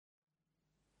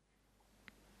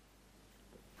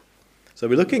So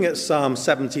we're looking at Psalm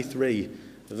 73,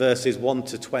 verses 1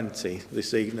 to 20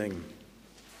 this evening.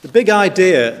 The big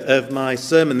idea of my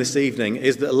sermon this evening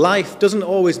is that life doesn't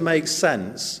always make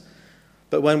sense,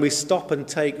 but when we stop and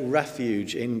take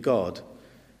refuge in God,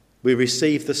 we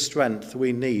receive the strength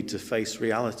we need to face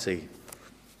reality.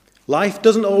 Life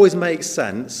doesn't always make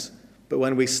sense, but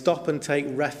when we stop and take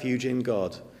refuge in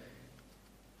God,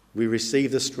 we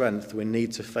receive the strength we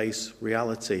need to face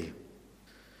reality.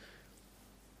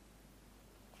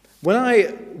 When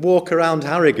I walk around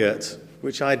Harrogate,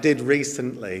 which I did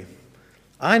recently,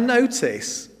 I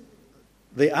notice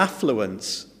the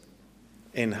affluence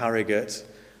in Harrogate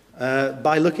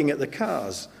by looking at the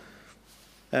cars.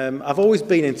 I've always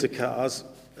been into cars.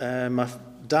 My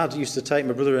dad used to take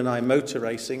my brother and I motor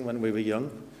racing when we were young.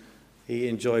 He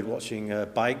enjoyed watching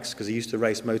bikes because he used to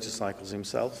race motorcycles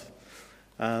himself.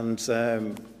 And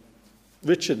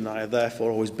Richard and I have therefore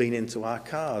always been into our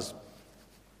cars.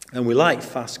 And we like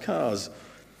fast cars.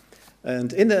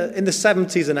 And in the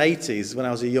 70s and 80s, when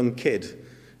I was a young kid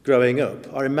growing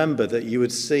up, I remember that you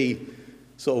would see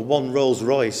sort of one Rolls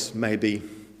Royce maybe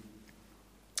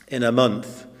in a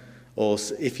month. Or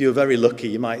if you were very lucky,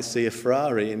 you might see a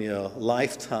Ferrari in your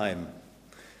lifetime.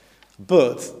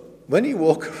 But when you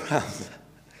walk around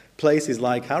places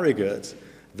like Harrogate,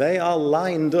 they are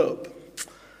lined up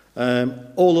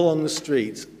all along the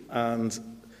street, and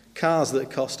cars that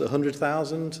cost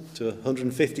 £100,000 to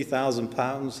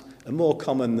 £150,000 are more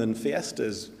common than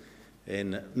Fiestas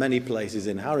in many places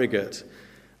in Harrogate.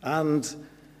 And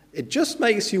it just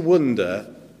makes you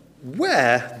wonder,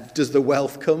 where does the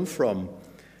wealth come from?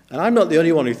 And I'm not the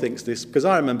only one who thinks this, because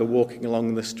I remember walking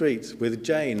along the street with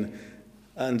Jane,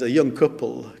 and a young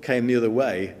couple came the other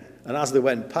way, and as they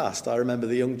went past, I remember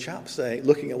the young chap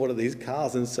looking at one of these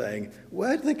cars and saying,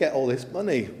 where do they get all this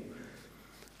money?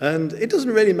 And it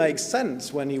doesn't really make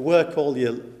sense when you work all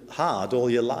your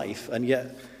life, and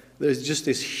yet there's just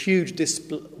this huge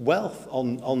wealth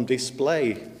on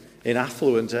display in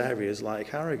affluent areas like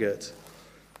Harrogate.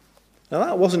 Now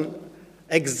that wasn't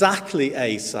exactly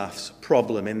Asaph's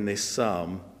problem in this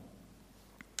psalm.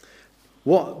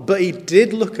 But he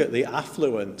did look at the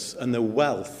affluence and the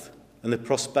wealth and the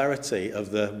prosperity of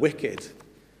the wicked,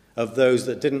 of those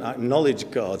that didn't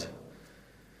acknowledge God.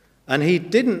 And he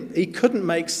couldn't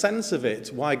make sense of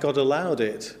it, why God allowed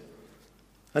it.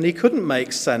 And he couldn't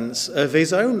make sense of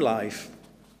his own life,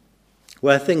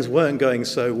 where things weren't going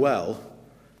so well,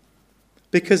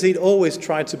 because he'd always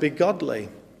tried to be godly.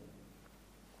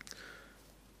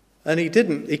 And he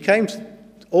didn't. He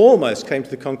almost came to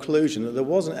the conclusion that there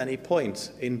wasn't any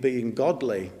point in being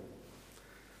godly.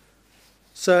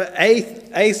 So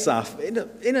Asaph,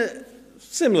 in a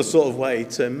similar sort of way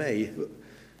to me,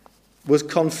 was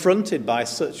confronted by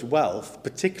such wealth,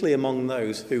 particularly among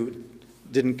those who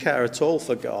didn't care at all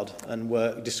for God and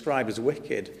were described as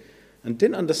wicked, and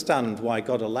didn't understand why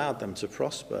God allowed them to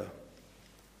prosper.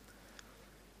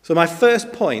 So my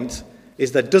first point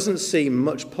is there doesn't seem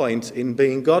much point in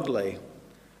being godly.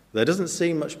 There doesn't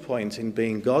seem much point in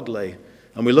being godly.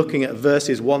 And we're looking at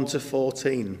verses 1 to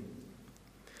 14.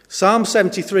 Psalm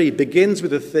 73 begins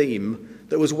with a theme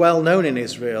that was well known in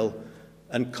Israel,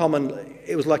 and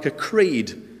it was like a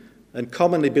creed and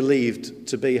commonly believed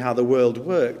to be how the world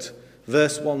worked.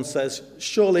 Verse 1 says,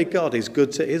 "Surely God is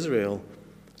good to Israel,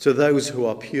 to those who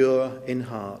are pure in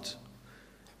heart."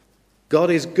 God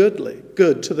is good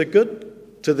to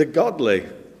the godly.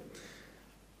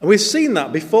 And we've seen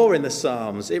that before in the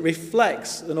Psalms. It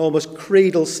reflects an almost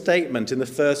creedal statement in the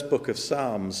first book of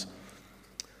Psalms,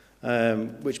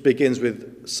 which begins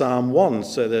with Psalm 1.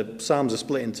 So the Psalms are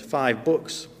split into 5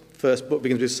 books. First book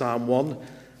begins with Psalm 1,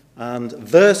 and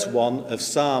verse 1 of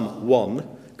Psalm 1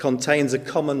 contains a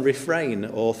common refrain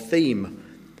or theme.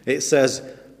 It says,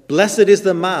 "Blessed is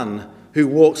the man who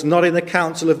walks not in the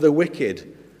counsel of the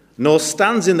wicked, nor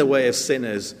stands in the way of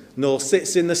sinners, nor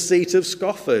sits in the seat of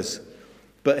scoffers.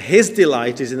 But his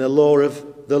delight is in the law of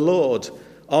the Lord.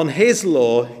 On his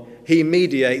law he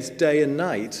meditates day and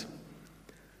night."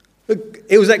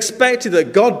 It was expected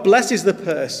that God blesses the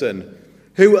person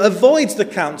who avoids the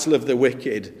counsel of the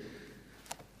wicked,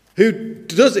 who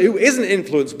isn't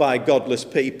influenced by godless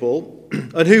people,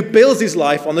 and who builds his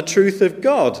life on the truth of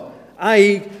God.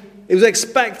 I.e., it was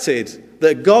expected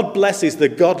that God blesses the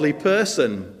godly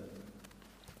person.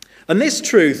 And this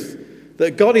truth,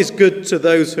 that God is good to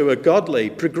those who are godly,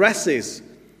 progresses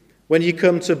when you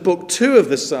come to book 2 of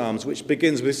the Psalms, which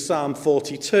begins with Psalm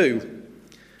 42,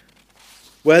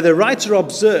 where the writer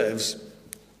observes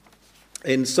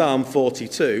in Psalm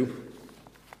 42,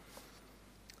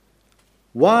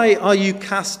 "Why are you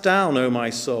cast down, O my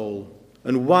soul,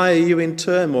 and why are you in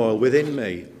turmoil within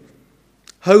me?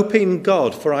 Hope in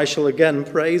God, for I shall again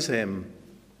praise him.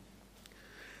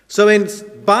 So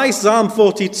by Psalm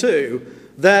 42,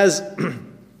 there's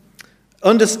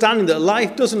understanding that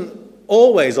life doesn't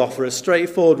always offer a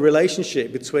straightforward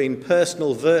relationship between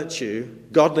personal virtue,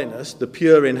 godliness, the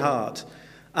pure in heart,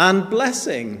 and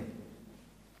blessing.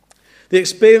 The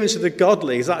experience of the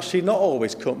godly is actually not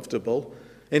always comfortable.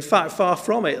 In fact, far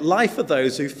from it. Life for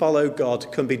those who follow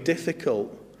God can be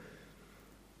difficult.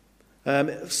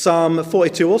 Psalm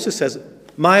 42 also says,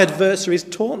 my adversaries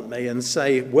taunt me and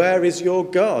say, where is your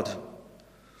God?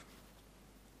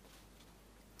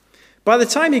 By the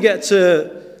time you get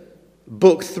to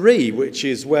book 3, which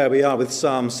is where we are with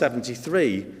Psalm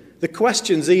 73, the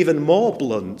question's even more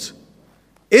blunt.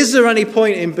 Is there any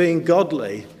point in being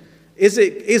godly?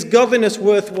 Is godliness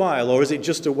worthwhile, or is it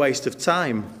just a waste of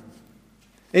time?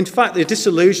 In fact, the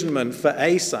disillusionment for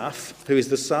Asaph, who is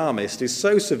the psalmist, is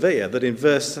so severe that in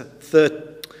verse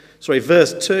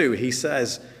 2 he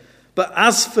says, but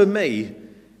as for me,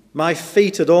 my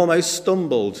feet had almost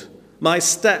stumbled, my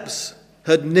steps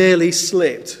had nearly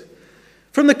slipped.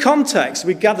 From the context,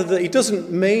 we gather that he doesn't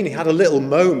mean he had a little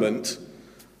moment,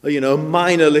 a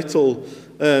minor little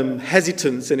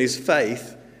hesitance in his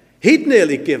faith. He'd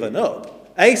nearly given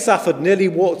up. Asaph had nearly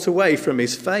walked away from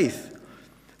his faith.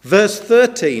 Verse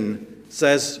 13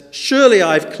 says, surely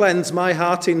I've cleansed my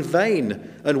heart in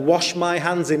vain and washed my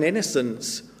hands in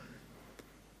innocence.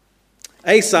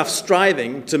 Asaph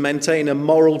striving to maintain a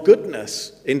moral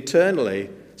goodness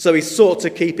internally, so he sought to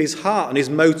keep his heart and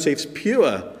his motives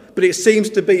pure, but it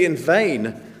seems to be in vain.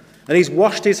 And he's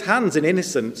washed his hands in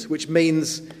innocence, which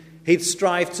means he'd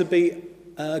strive to be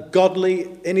godly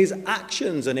in his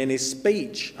actions and in his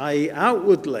speech, i.e.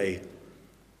 outwardly.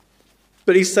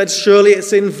 But he said, surely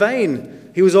it's in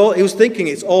vain. He was thinking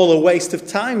it's all a waste of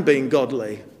time being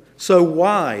godly. So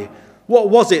why? What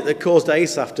was it that caused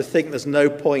Asaph to think there's no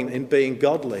point in being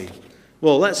godly?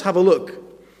 Well, let's have a look.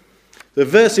 The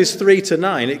verses 3 to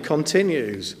 9, it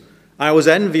continues. I was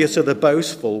envious of the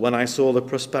boastful when I saw the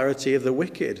prosperity of the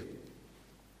wicked.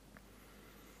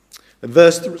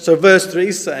 Verse 3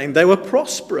 is saying they were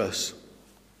prosperous.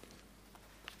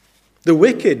 The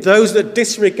wicked, those that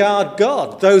disregard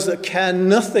God, those that care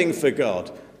nothing for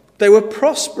God, they were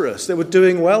prosperous. They were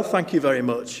doing well, thank you very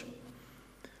much.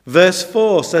 Verse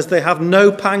 4 says they have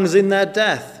no pangs in their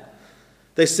death.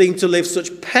 They seem to live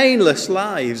such painless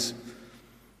lives.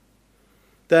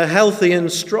 They're healthy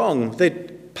and strong.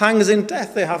 Pangs in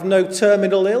death, they have no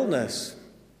terminal illness.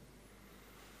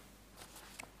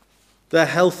 They're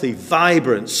healthy,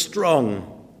 vibrant,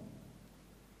 strong.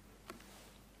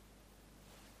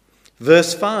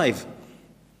 Verse 5,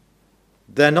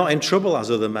 they're not in trouble as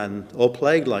other men or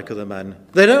plagued like other men.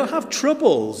 They don't have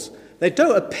troubles. They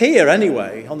don't appear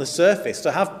anyway on the surface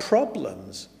to have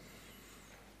problems.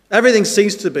 Everything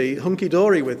seems to be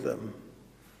hunky-dory with them.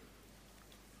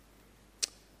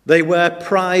 They wear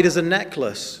pride as a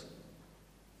necklace.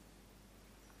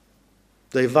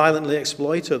 They violently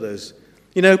exploit others.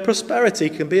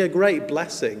 Prosperity can be a great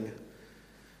blessing,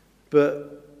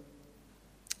 but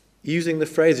using the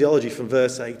phraseology from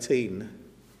verse 18,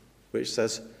 which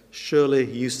says, surely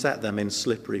you set them in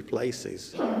slippery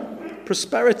places.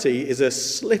 Prosperity is a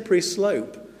slippery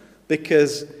slope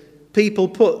because people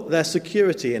put their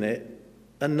security in it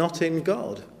and not in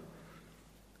God.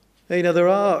 There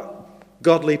are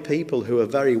godly people who are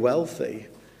very wealthy,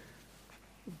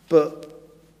 but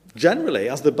generally,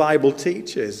 as the Bible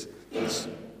teaches,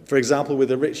 for example,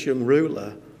 with a rich young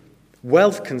ruler,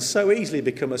 wealth can so easily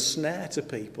become a snare to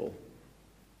people.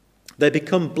 They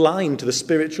become blind to the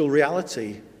spiritual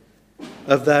reality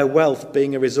of their wealth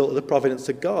being a result of the providence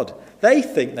of God. They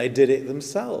think they did it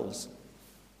themselves.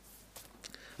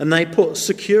 And they put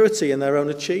security in their own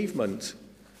achievement.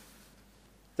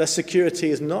 Their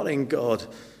security is not in God,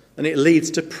 and it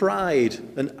leads to pride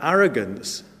and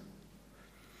arrogance.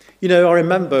 I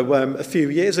remember a few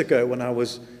years ago when I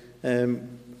was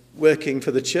working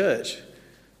for the church,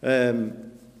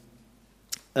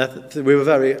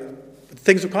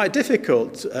 things were quite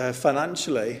difficult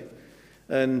financially,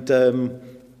 and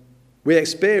we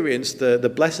experienced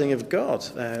the blessing of God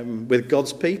with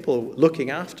God's people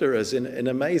looking after us in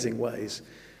amazing ways.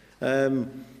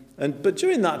 But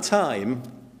during that time,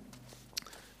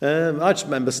 I just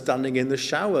remember standing in the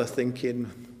shower thinking,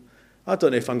 I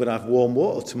don't know if I'm going to have warm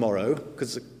water tomorrow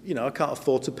because, I can't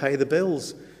afford to pay the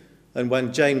bills. And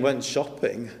when Jane went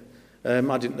shopping, I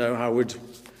didn't know how I would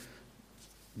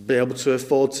be able to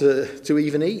afford to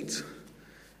even eat.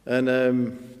 And,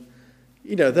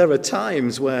 there are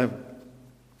times where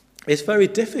it's very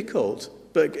difficult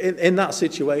But in that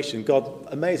situation, God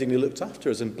amazingly looked after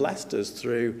us and blessed us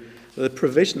through the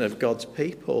provision of God's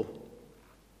people.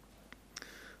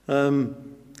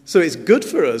 So it's good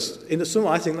for us. In some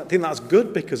way, I think that's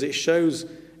good because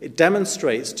it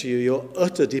demonstrates to you your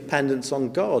utter dependence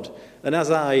on God. And as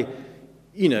I,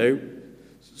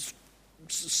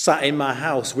 sat in my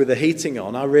house with the heating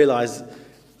on, I realised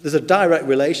there's a direct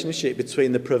relationship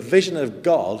between the provision of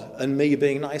God and me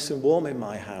being nice and warm in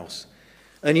my house.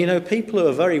 And people who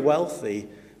are very wealthy,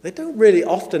 they don't really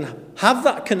often have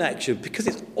that connection because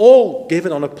it's all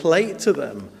given on a plate to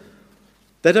them.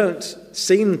 They don't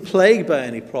seem plagued by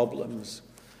any problems.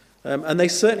 And they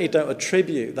certainly don't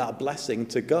attribute that blessing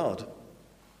to God.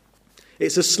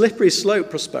 It's a slippery slope,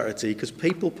 prosperity, because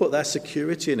people put their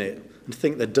security in it and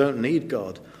think they don't need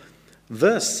God.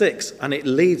 Verse 6, and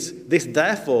this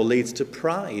therefore leads to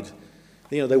pride.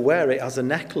 They wear it as a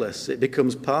necklace. It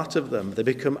becomes part of them. They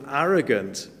become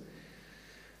arrogant.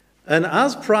 And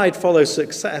as pride follows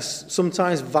success,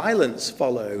 sometimes violence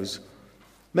follows.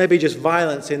 Maybe just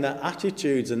violence in their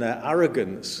attitudes and their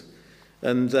arrogance.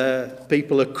 And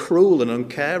people are cruel and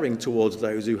uncaring towards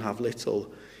those who have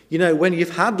little. When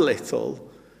you've had little,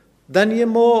 then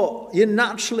you're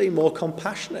naturally more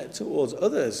compassionate towards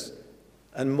others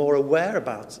and more aware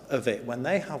of it when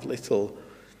they have little.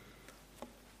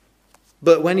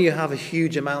 But when you have a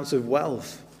huge amounts of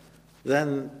wealth,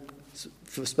 then,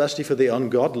 especially for the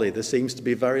ungodly, there seems to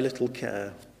be very little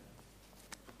care.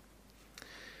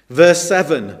 Verse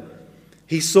 7,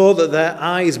 he saw that their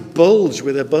eyes bulge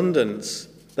with abundance.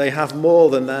 They have more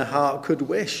than their heart could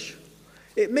wish.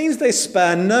 It means they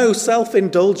spare no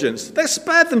self-indulgence. They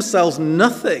spare themselves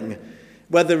nothing,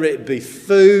 whether it be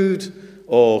food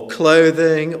or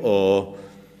clothing or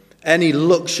any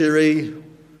luxury.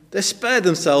 They spared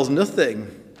themselves nothing.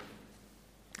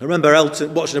 I remember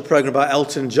watching a program about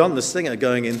Elton John, the singer,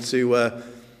 going into a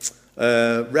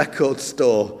record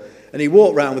store, and he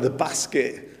walked around with a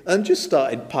basket and just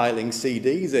started piling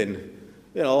CDs in.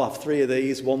 I'll have 3 of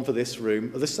these, 1 for this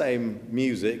room, of the same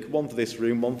music, 1 for this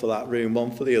room, 1 for that room,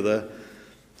 1 for the other.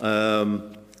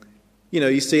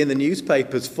 You see in the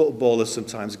newspapers, footballers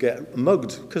sometimes get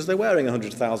mugged because they're wearing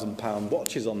 £100,000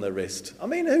 watches on their wrist. I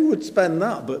mean, who would spend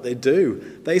that? But they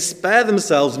do. They spare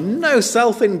themselves no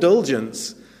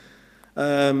self-indulgence.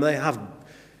 When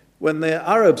the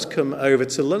Arabs come over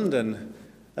to London,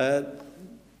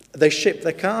 they ship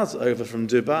their cars over from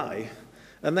Dubai,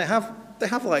 and they have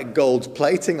like gold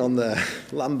plating on their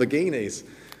Lamborghinis.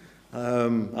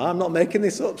 I'm not making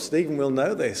this up. Stephen will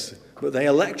know this, but they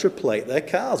electroplate their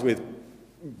cars with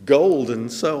gold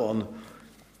and so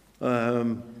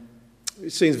on.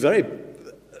 It seems very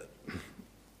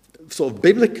sort of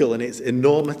biblical in its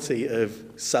enormity of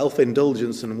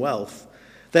self-indulgence and wealth.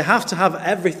 They have to have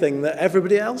everything that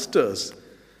everybody else does.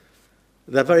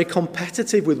 They're very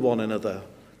competitive with one another.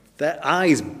 Their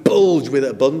eyes bulge with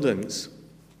abundance.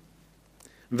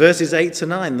 Verses 8 to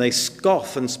 9, they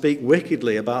scoff and speak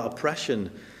wickedly about oppression.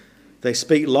 They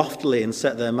speak loftily and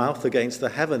set their mouth against the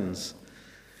heavens.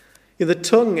 The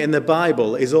tongue in the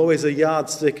Bible is always a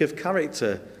yardstick of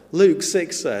character. Luke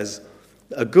 6 says,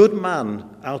 a good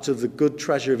man out of the good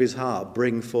treasure of his heart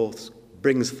brings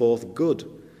forth good.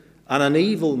 And an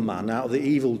evil man out of the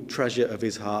evil treasure of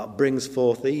his heart brings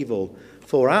forth evil.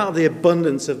 For out of the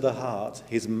abundance of the heart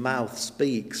his mouth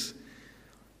speaks.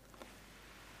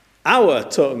 Our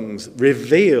tongues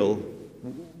reveal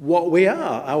what we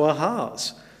are, our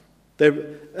hearts.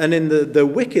 And in the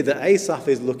wicked that Asaph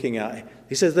is looking at,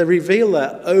 he says they reveal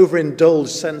their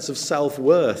overindulged sense of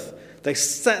self-worth. They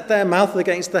set their mouth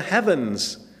against the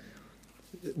heavens.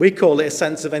 We call it a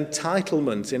sense of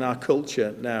entitlement in our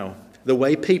culture now. The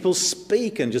way people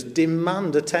speak and just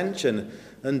demand attention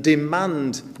and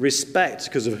demand respect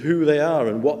because of who they are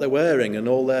and what they're wearing and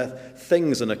all their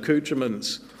things and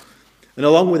accoutrements. And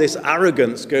along with this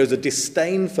arrogance goes a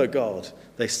disdain for God.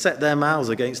 They set their mouths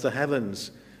against the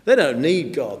heavens. They don't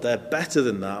need God. They're better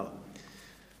than that.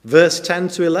 Verse 10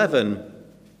 to 11.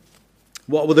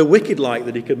 What were the wicked like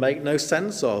that he could make no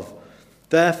sense of?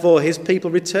 Therefore his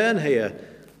people return here,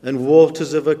 and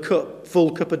waters of a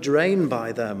full cup are drained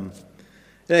by them.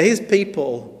 His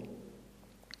people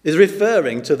is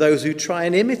referring to those who try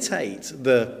and imitate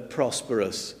the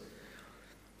prosperous.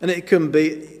 And it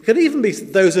could even be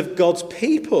those of God's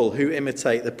people who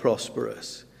imitate the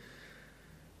prosperous.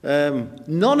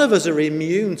 None of us are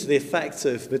immune to the effects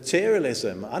of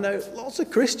materialism. I know lots of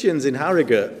Christians in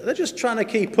Harrogate, they're just trying to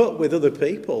keep up with other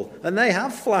people. And they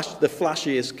have the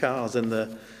flashiest cars and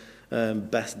the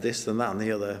best this and that and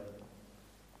the other.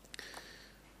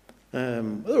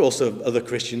 There are also other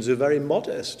Christians who are very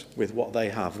modest with what they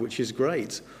have, which is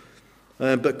great.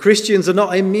 But Christians are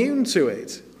not immune to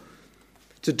it.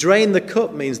 To drain the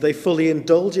cup means they fully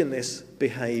indulge in this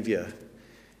behavior.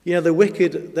 You know, the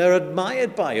wicked, they're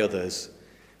admired by others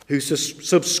who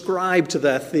subscribe to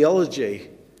their theology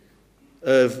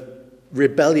of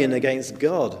rebellion against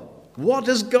God. What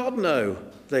does God know,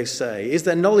 they say? Is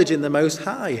there knowledge in the Most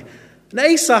High? And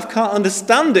Asaph can't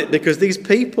understand it because these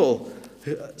people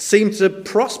seem to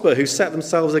prosper who set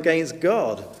themselves against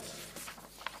God.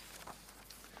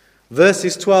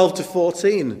 Verses 12 to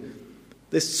 14,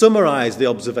 this summarise the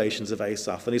observations of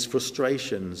Asaph and his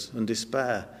frustrations and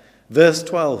despair. Verse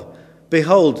 12,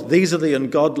 behold, these are the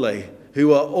ungodly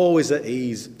who are always at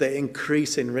ease. They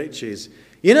increase in riches.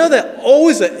 You know, they're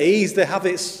always at ease.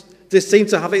 They seem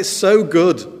to have it so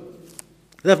good.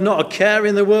 They have not a care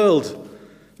in the world.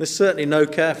 There's certainly no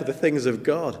care for the things of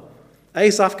God.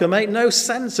 Asaph can make no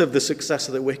sense of the success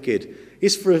of the wicked.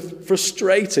 He's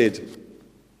frustrated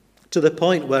to the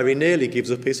point where he nearly gives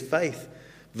up his faith.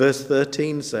 Verse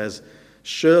 13 says,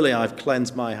 surely I've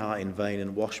cleansed my heart in vain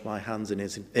and washed my hands in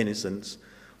innocence.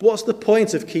 What's the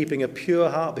point of keeping a pure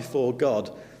heart before God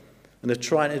and of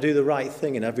trying to do the right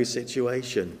thing in every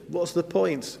situation? What's the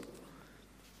point?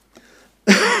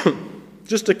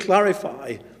 Just to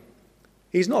clarify,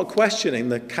 he's not questioning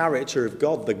the character of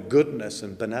God, the goodness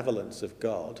and benevolence of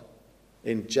God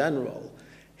in general.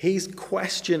 He's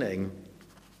questioning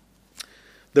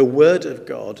the word of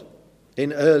God in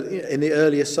the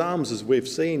earlier Psalms, as we've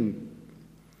seen.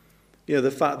 You know, the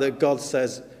fact that God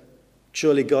says,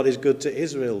 surely God is good to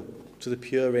Israel, to the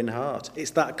pure in heart.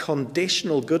 It's that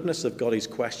conditional goodness of God he's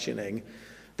questioning,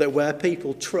 that where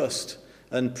people trust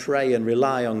and pray and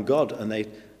rely on God and they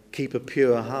keep a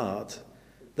pure heart,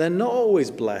 they're not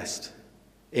always blessed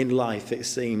in life, it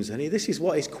seems. And this is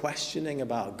what he's questioning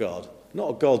about God,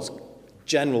 not God's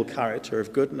general character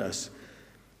of goodness,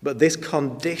 but this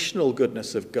conditional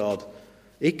goodness of God,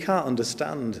 he can't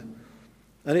understand.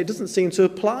 And it doesn't seem to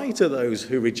apply to those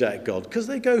who reject God, because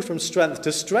they go from strength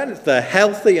to strength. They're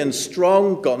healthy and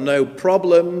strong, got no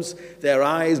problems. Their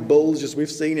eyes bulge, as we've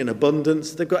seen, in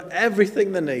abundance. They've got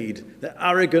everything they need. They're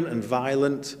arrogant and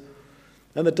violent.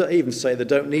 And they don't even say they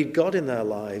don't need God in their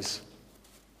lives.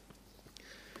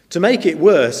 To make it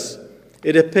worse,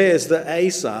 it appears that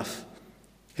Asaph,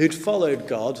 who'd followed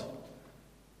God,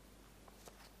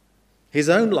 his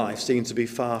own life seemed to be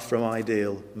far from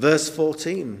ideal. Verse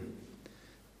 14.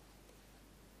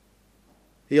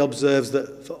 He observes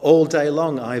that for all day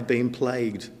long I've been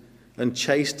plagued and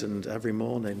chastened every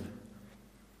morning.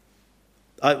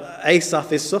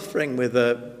 Asaph is suffering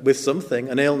with something,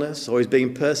 an illness, or he's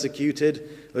being persecuted,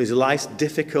 or his life's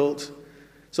difficult.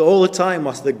 So all the time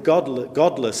whilst the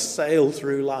godless sail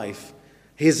through life,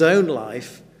 his own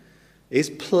life is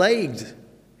plagued.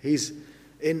 He's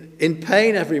in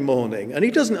pain every morning, and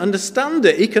he doesn't understand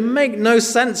it. He can make no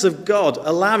sense of God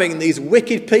allowing these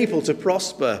wicked people to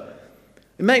prosper.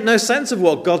 It makes no sense of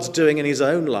what God's doing in his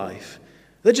own life.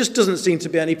 There just doesn't seem to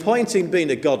be any point in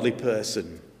being a godly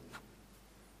person.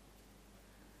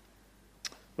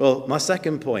 Well, my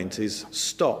second point is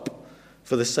stop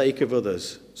for the sake of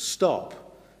others. Stop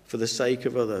for the sake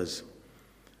of others.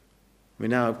 We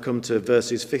now come to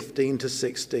verses 15 to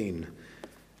 16.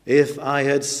 If I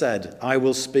had said, I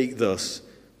will speak thus,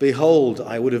 behold,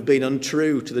 I would have been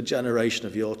untrue to the generation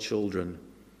of your children.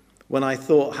 When I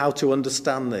thought how to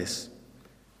understand this,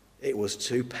 it was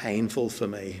too painful for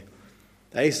me.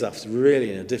 Asaph's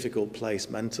really in a difficult place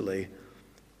mentally.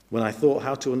 When I thought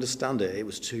how to understand it, it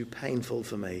was too painful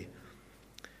for me.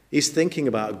 He's thinking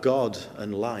about God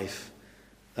and life,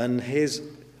 and his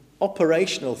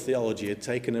operational theology had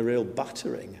taken a real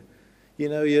battering. You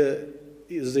know,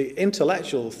 there's the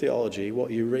intellectual theology, what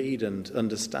you read and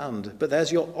understand, but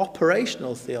there's your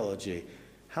operational theology,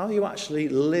 how you actually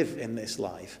live in this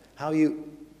life, how you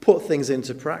put things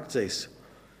into practice.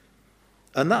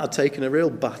 And that had taken a real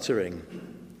battering.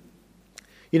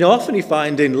 You know, often you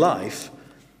find in life,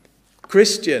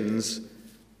 Christians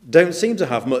don't seem to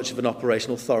have much of an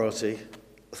operational theology.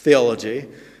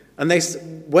 And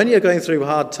when you're going through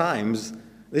hard times,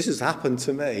 this has happened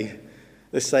to me.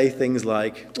 They say things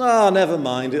like, oh, never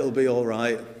mind, it'll be all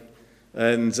right.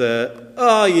 And,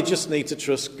 oh, you just need to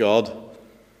trust God.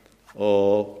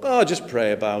 Or, oh, just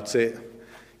pray about it.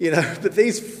 You know, but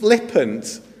these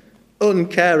flippant,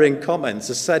 uncaring comments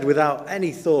are said without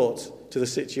any thought to the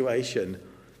situation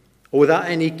or without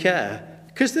any care,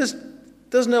 because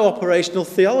there's no operational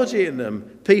theology in them.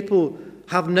 People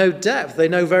have no depth. They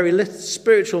know very little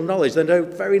spiritual knowledge. They know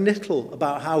very little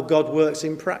about how God works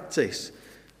in practice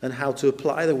and how to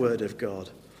apply the word of God.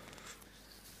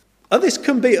 And this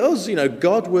can be us. You know,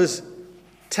 God was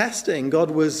testing.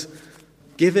 God was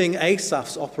giving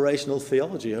Asaph's operational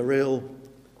theology a real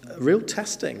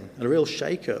testing and a real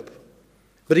shake-up.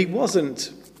 But he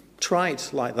wasn't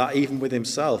trite like that even with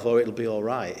himself, oh, it'll be all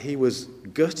right. He was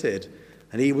gutted,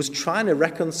 and he was trying to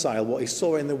reconcile what he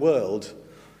saw in the world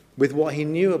with what he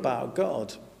knew about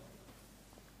God.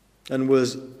 And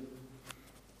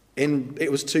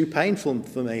it was too painful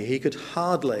for me. He could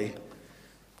hardly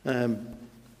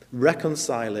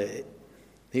reconcile it.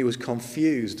 He was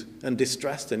confused and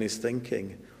distressed in his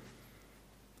thinking.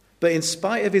 But in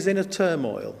spite of his inner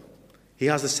turmoil, he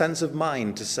has a sense of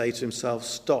mind to say to himself,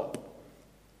 stop.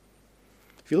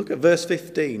 If you look at verse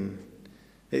 15,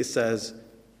 it says,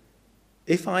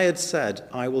 if I had said,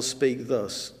 I will speak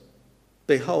thus,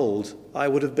 behold, I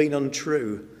would have been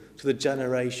untrue to the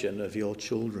generation of your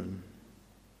children.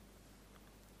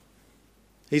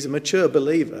 He's a mature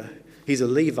believer. He's a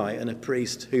Levite and a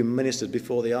priest who ministered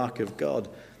before the ark of God.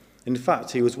 In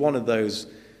fact, he was one of those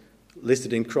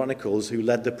listed in Chronicles who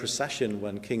led the procession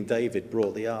when King David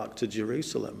brought the ark to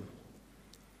Jerusalem.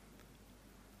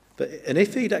 And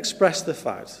if he'd expressed the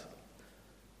fact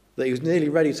that he was nearly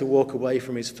ready to walk away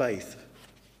from his faith,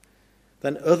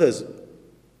 then others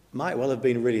might well have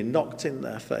been really knocked in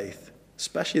their faith,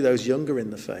 especially those younger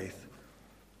in the faith.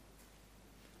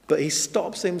 But he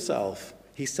stops himself.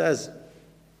 He says,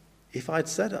 if I'd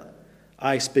said it,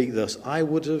 I speak thus, I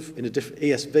would have, in a different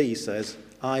ESV says,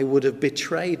 I would have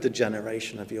betrayed the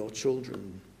generation of your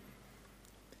children.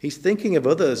 He's thinking of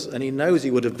others, and he knows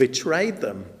he would have betrayed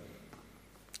them,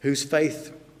 whose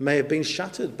faith may have been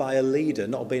shattered by a leader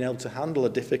not being able to handle a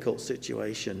difficult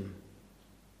situation.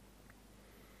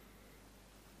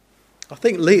 I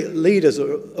think leaders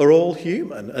are all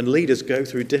human, and leaders go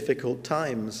through difficult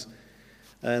times.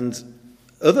 And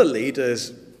other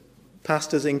leaders,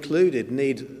 pastors included,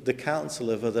 need the counsel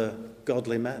of other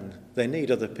godly men. They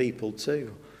need other people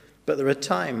too. But there are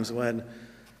times when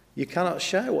you cannot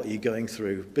share what you're going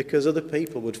through because other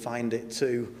people would find it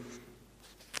too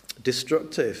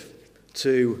destructive,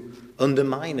 too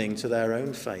undermining to their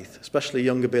own faith, especially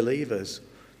younger believers.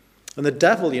 And the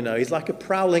devil, he's like a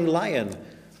prowling lion.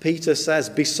 Peter says,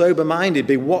 be sober-minded,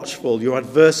 be watchful. Your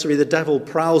adversary, the devil,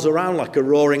 prowls around like a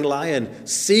roaring lion,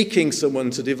 seeking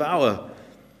someone to devour.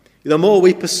 The more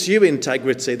we pursue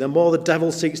integrity, the more the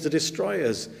devil seeks to destroy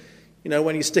us.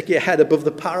 When you stick your head above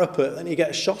the parapet, then you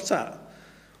get shot at.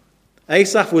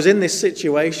 Asaph was in this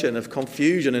situation of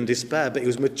confusion and despair, but he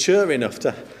was mature enough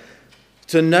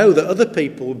to know that other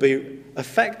people would be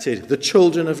affected, the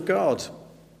children of God,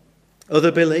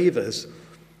 other believers.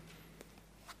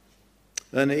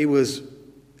 And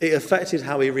it affected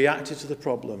how he reacted to the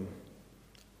problem.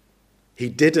 He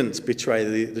didn't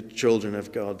betray the children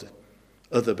of God,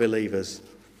 other believers.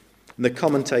 And the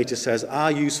commentator says,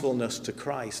 our usefulness to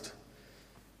Christ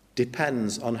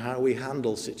depends on how we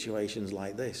handle situations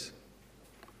like this.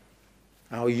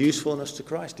 Our usefulness to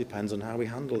Christ depends on how we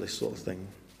handle this sort of thing.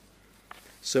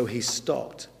 So he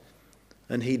stopped,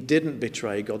 and he didn't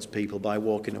betray God's people by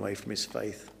walking away from his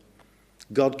faith.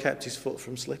 God kept his foot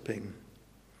from slipping.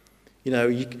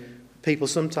 People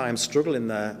sometimes struggle in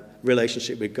their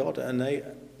relationship with God, and they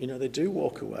do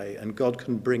walk away, and God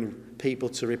can bring people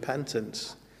to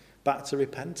repentance, back to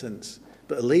repentance.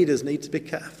 But leaders need to be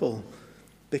careful,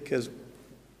 because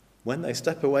when they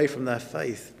step away from their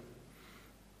faith,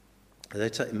 they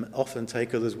often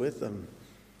take others with them.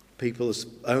 People's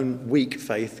own weak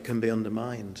faith can be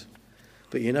undermined.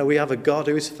 But we have a God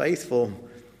who is faithful.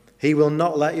 He will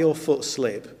not let your foot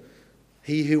slip.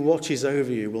 He who watches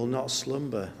over you will not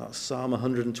slumber. That's Psalm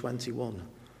 121.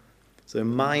 So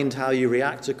mind how you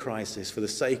react to crisis for the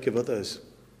sake of others.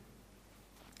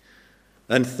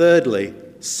 And thirdly,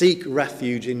 seek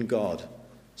refuge in God.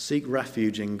 Seek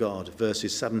refuge in God,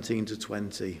 verses 17 to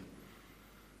 20.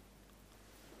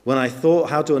 When I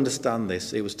thought how to understand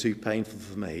this, it was too painful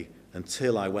for me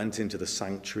until I went into the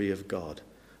sanctuary of God.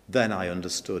 Then I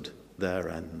understood their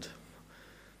end.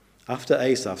 After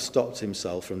Asaph stopped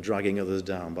himself from dragging others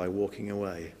down by walking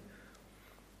away,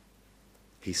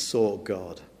 he sought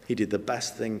God. He did the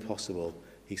best thing possible.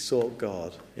 He sought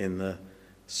God in the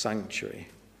sanctuary.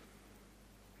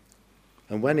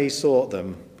 And when he sought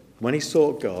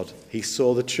God, he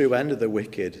saw the true end of the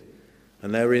wicked,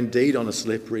 and they were indeed on a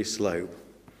slippery slope.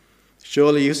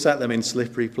 Surely you set them in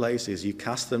slippery places. You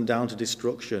cast them down to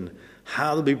destruction.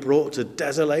 How they'll be brought to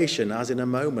desolation as in a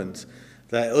moment.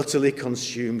 They're utterly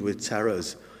consumed with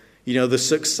terrors. The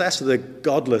success of the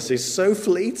godless is so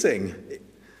fleeting.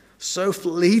 So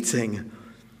fleeting.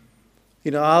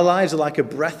 Our lives are like a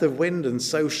breath of wind and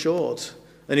so short.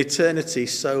 An eternity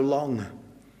so long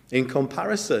in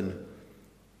comparison.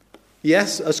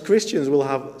 Yes, as Christians we'll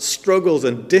have struggles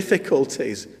and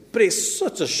difficulties, But it's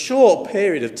such a short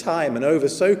period of time and over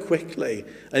so quickly,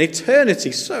 an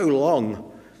eternity so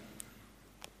long.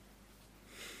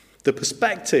 The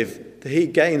perspective that he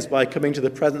gains by coming to the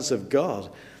presence of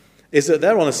God is that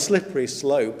they're on a slippery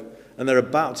slope and they're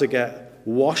about to get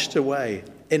washed away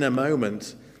in a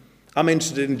moment. I'm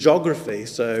interested in geography,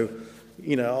 so,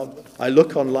 I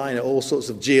look online at all sorts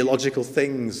of geological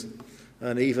things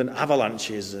and even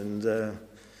avalanches and,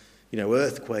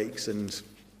 earthquakes and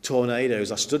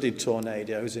tornadoes. I studied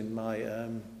tornadoes in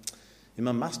my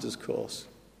master's course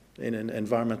in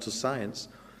environmental science.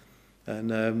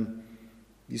 And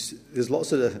there's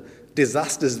lots of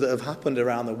disasters that have happened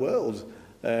around the world.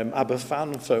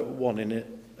 Aberfan for one in it,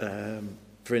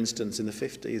 for instance, in the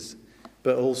 50s.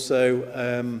 But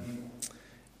also,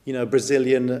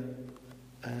 Brazilian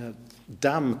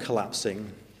dam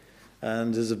collapsing.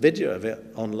 And there's a video of it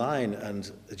online,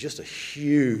 and just a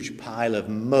huge pile of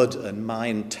mud and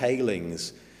mine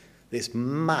tailings. This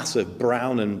massive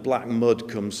brown and black mud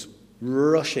comes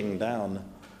rushing down,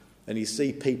 and you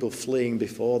see people fleeing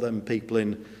before them, people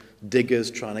in diggers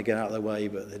trying to get out of the way,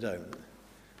 but they don't.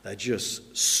 They're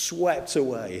just swept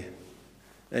away.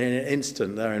 And in an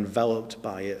instant, they're enveloped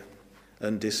by it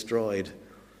and destroyed.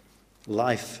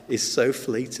 Life is so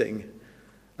fleeting,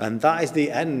 and that is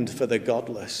the end for the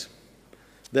godless.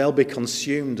 They'll be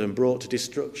consumed and brought to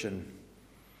destruction.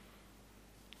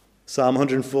 Psalm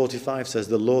 145 says,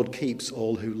 "The Lord keeps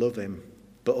all who love him,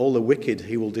 but all the wicked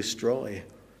he will destroy."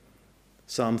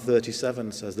 Psalm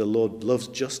 37 says, "The Lord loves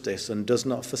justice and does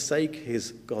not forsake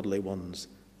his godly ones.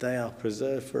 They are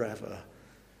preserved forever,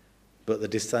 but the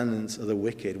descendants of the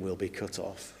wicked will be cut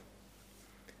off."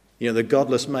 The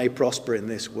godless may prosper in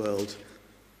this world,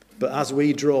 but as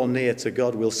we draw near to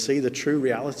God, we'll see the true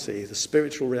reality, the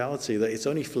spiritual reality, that it's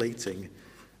only fleeting.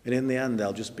 And in the end,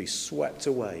 they'll just be swept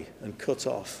away and cut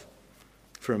off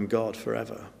from God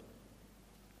forever.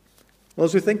 Well,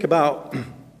 as we think about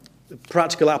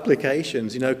practical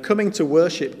applications, coming to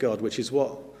worship God, which is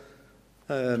what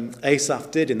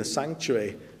Asaph did in the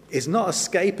sanctuary, is not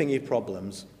escaping your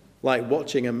problems like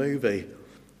watching a movie.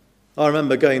 I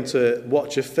remember going to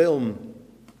watch a film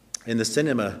in the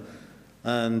cinema,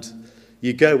 and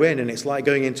you go in and it's like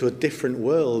going into a different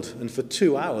world, and for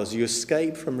 2 hours you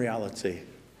escape from reality.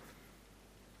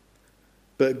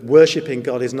 But worshipping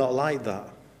God is not like that.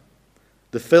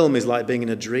 The film is like being in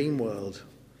a dream world.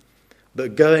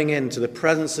 But going into the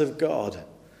presence of God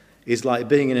is like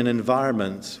being in an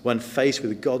environment when faced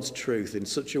with God's truth in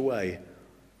such a way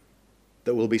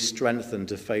that we'll be strengthened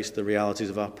to face the realities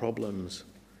of our problems.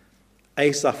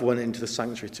 Asaph went into the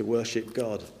sanctuary to worship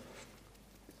God.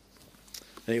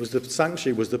 And the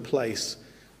sanctuary was the place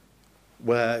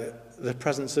where the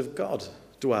presence of God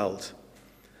dwelt.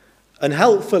 And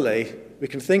helpfully, we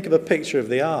can think of a picture of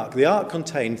the ark. The ark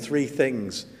contained 3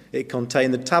 things. It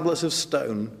contained the tablets of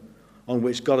stone on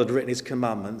which God had written his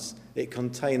commandments. It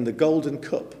contained the golden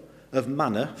cup of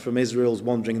manna from Israel's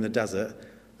wandering in the desert,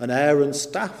 and Aaron's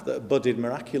staff that budded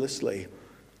miraculously.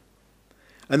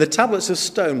 And the tablets of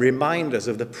stone remind us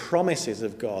of the promises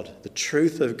of God, the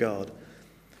truth of God.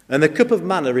 And the cup of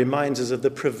manna reminds us of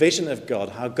the provision of God,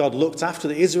 how God looked after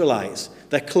the Israelites.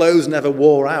 Their clothes never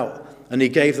wore out, and he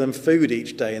gave them food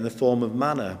each day in the form of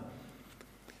manna.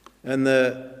 And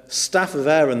the staff of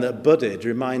Aaron that budded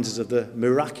reminds us of the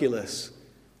miraculous,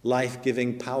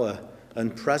 life-giving power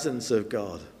and presence of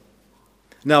God.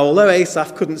 Now, although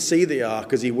Asaph couldn't see the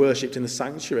ark as he worshipped in the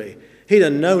sanctuary, he'd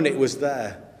have known it was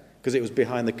there because it was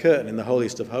behind the curtain in the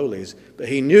holiest of holies. But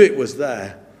he knew it was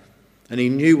there, and he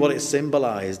knew what it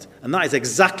symbolized. And that is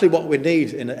exactly what we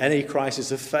need in any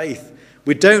crisis of faith.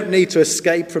 We don't need to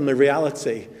escape from the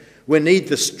reality. We need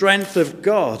the strength of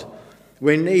God.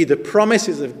 We need the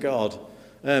promises of God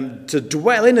to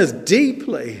dwell in us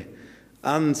deeply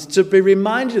and to be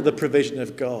reminded of the provision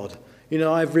of God.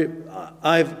 I've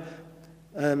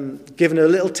given a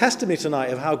little testimony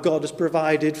tonight of how God has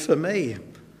provided for me.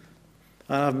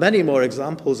 And I have many more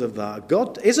examples of that.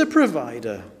 God is a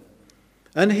provider.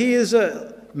 And he is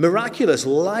a miraculous,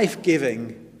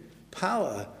 life-giving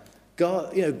power.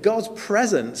 God's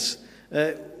presence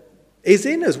is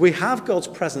in us. We have God's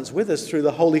presence with us through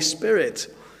the Holy Spirit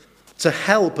to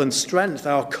help and strengthen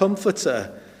our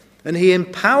comforter. And he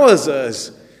empowers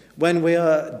us when we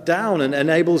are down and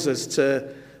enables us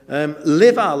to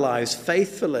live our lives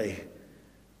faithfully.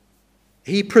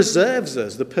 He preserves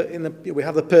us. We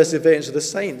have the perseverance of the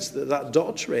saints, that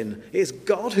doctrine. It's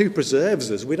God who preserves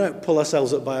us. We don't pull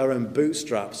ourselves up by our own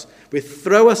bootstraps. We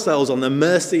throw ourselves on the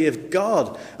mercy of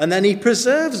God, and then he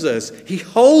preserves us. He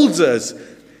holds us.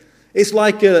 It's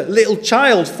like a little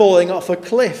child falling off a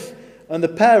cliff, and the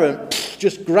parent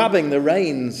just grabbing the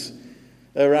reins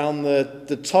around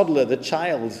the toddler, the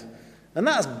child. And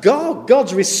that's God.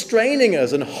 God's restraining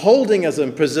us and holding us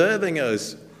and preserving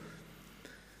us.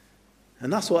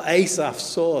 And that's what Asaph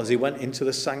saw as he went into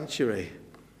the sanctuary.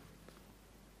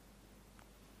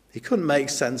 He couldn't make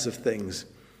sense of things,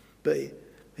 but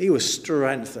he was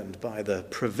strengthened by the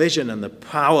provision and the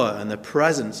power and the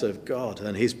presence of God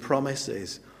and his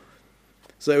promises.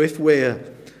 So if we're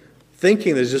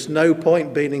thinking there's just no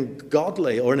point being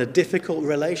godly or in a difficult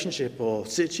relationship or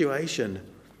situation,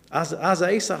 as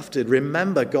Asaph did,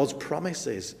 remember God's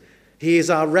promises. He is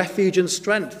our refuge and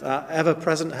strength, our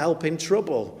ever-present help in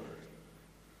trouble.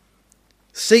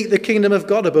 Seek the kingdom of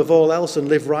God above all else and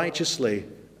live righteously,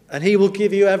 and he will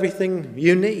give you everything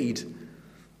you need.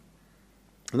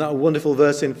 And that wonderful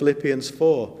verse in Philippians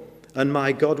 4, and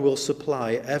my God will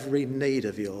supply every need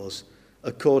of yours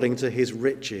according to his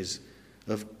riches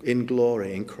in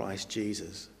glory in Christ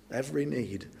Jesus. Every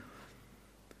need.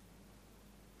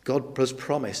 God has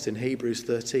promised in Hebrews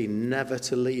 13 never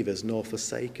to leave us nor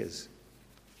forsake us,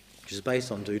 which is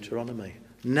based on Deuteronomy.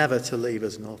 Never to leave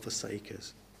us nor forsake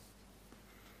us.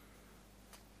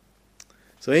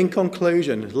 So in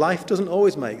conclusion, life doesn't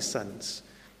always make sense,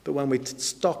 but when we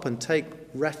stop and take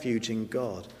refuge in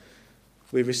God,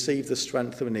 we receive the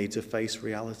strength we need to face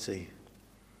reality.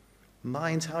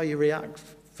 Mind how you react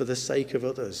for the sake of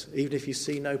others, even if you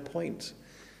see no point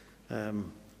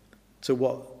to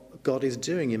what God is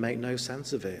doing, you make no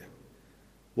sense of it.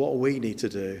 What we need to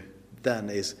do then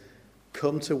is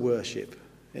come to worship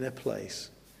in a place,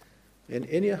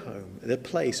 in your home, the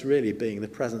place really being the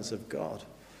presence of God,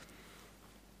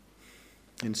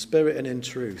 in spirit and in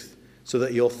truth, so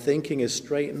that your thinking is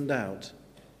straightened out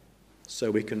so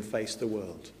we can face the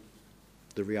world,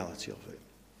 the reality of it.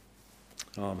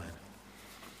 Amen.